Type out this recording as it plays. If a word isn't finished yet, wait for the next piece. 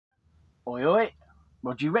Oi oi,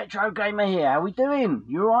 Roger Retro Gamer here, how we doing?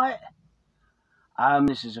 You alright?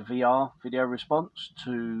 This is a VR video response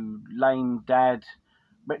to Lame Dad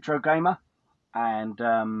Retro Gamer and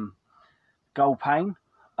Gull Payne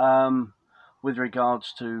with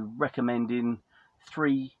regards to recommending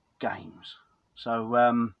 3 games.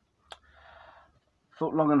 So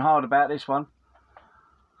thought long and hard about this one.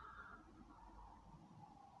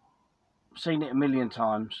 Seen it a million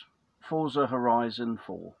times. Forza Horizon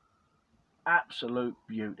 4. Absolute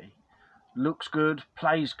beauty. Looks good,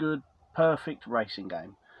 plays good, perfect racing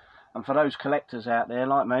game. And for those collectors out there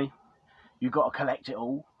like me, you've got to collect it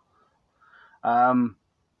all.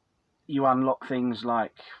 You unlock things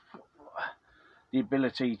like the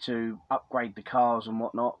ability to upgrade the cars and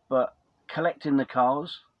whatnot, but collecting the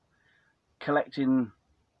cars, collecting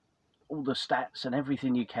all the stats and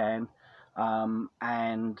everything you can,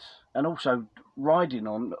 and also riding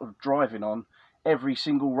on or driving on every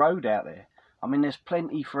single road out there. I mean, there's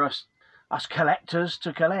plenty for us collectors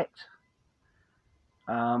to collect.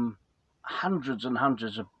 Hundreds and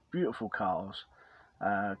hundreds of beautiful cars,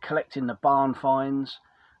 collecting the barn finds,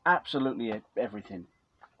 absolutely everything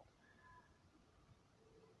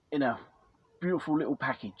in a beautiful little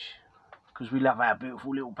package, because we love our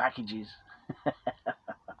beautiful little packages.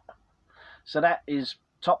 So that is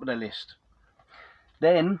top of the list.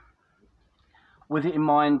 Then, with it in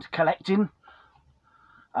mind, collecting,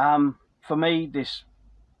 for me, this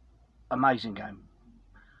amazing game,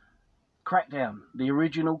 Crackdown, the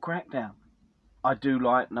original Crackdown. I do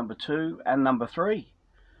like number 2 and number 3.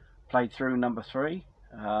 Played through number 3.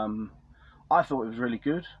 I thought it was really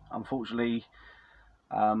good. Unfortunately,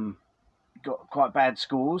 got quite bad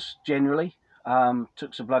scores generally.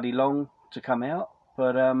 Took so bloody long to come out.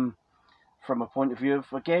 But from a point of view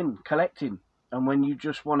of, again, collecting, and when you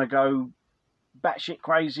just want to go batshit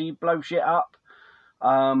crazy, blow shit up,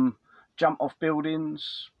 jump off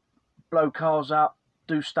buildings, blow cars up,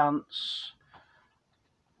 do stunts,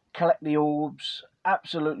 collect the orbs,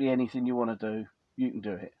 absolutely anything you want to do, you can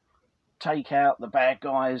do it. Take out the bad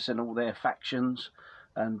guys and all their factions,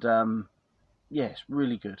 and yeah, it's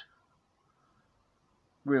really good.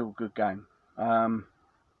 Real good game. And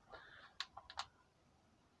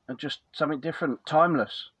just something different,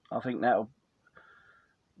 timeless. I think that'll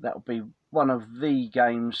be one of the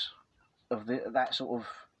games of that sort of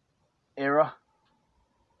era.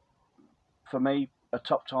 For me, a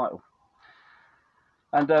top title.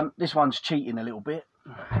 And this one's cheating a little bit.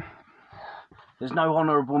 There's no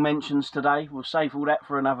honourable mentions today. We'll save all that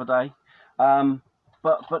for another day.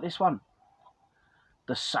 But this one,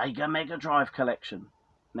 the Sega Mega Drive collection.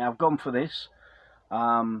 Now I've gone for this.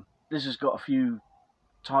 This has got a few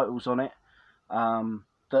titles on it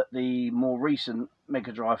that the more recent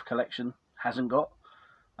Mega Drive collection hasn't got.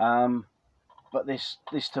 But this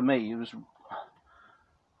to me, it was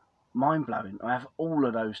mind-blowing. I have all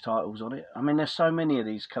of those titles on it. I mean, there's so many of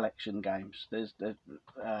these collection games. There's the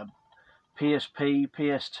PSP,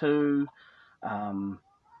 PS2,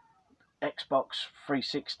 Xbox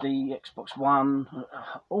 360, Xbox One,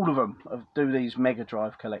 all of them do these Mega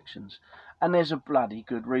Drive collections, and there's a bloody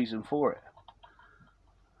good reason for it.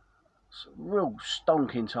 Some real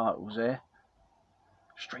stonking titles there.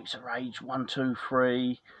 Streets of Rage 1, 2,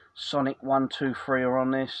 3, Sonic 1, 2, 3 are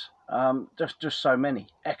on this. Just so many.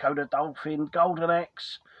 Echo the Dolphin, Golden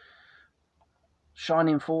Axe,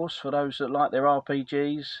 Shining Force for those that like their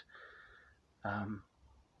RPGs.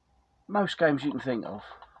 Most games you can think of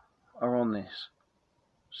are on this.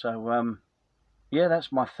 So yeah,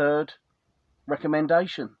 that's my 3rd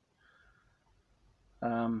recommendation.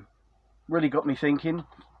 Really got me thinking.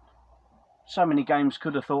 So many games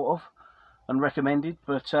could have thought of and recommended,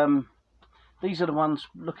 but these are the ones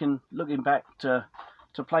looking back to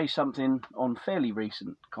play something on fairly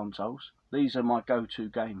recent consoles. These are my go-to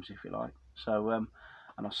games, if you like. So and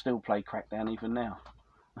I still play Crackdown even now.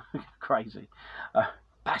 Crazy.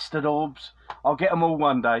 Bastard orbs. I'll get them all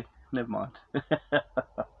one day. Never mind.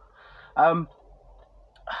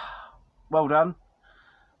 Well done.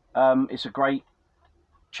 It's a great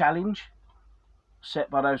challenge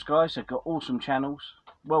set by those guys. They've got awesome channels.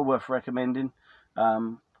 Well worth recommending.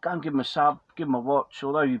 Go and give them a sub, give them a watch,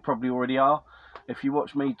 although you probably already are if you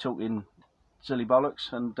watch me talking silly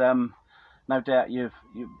bollocks, and no doubt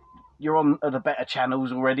you're on the better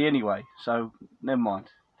channels already anyway, so never mind.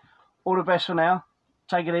 All the best for now.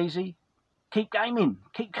 Take it easy. Keep gaming.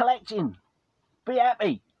 Keep collecting. Be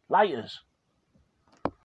happy. Laters.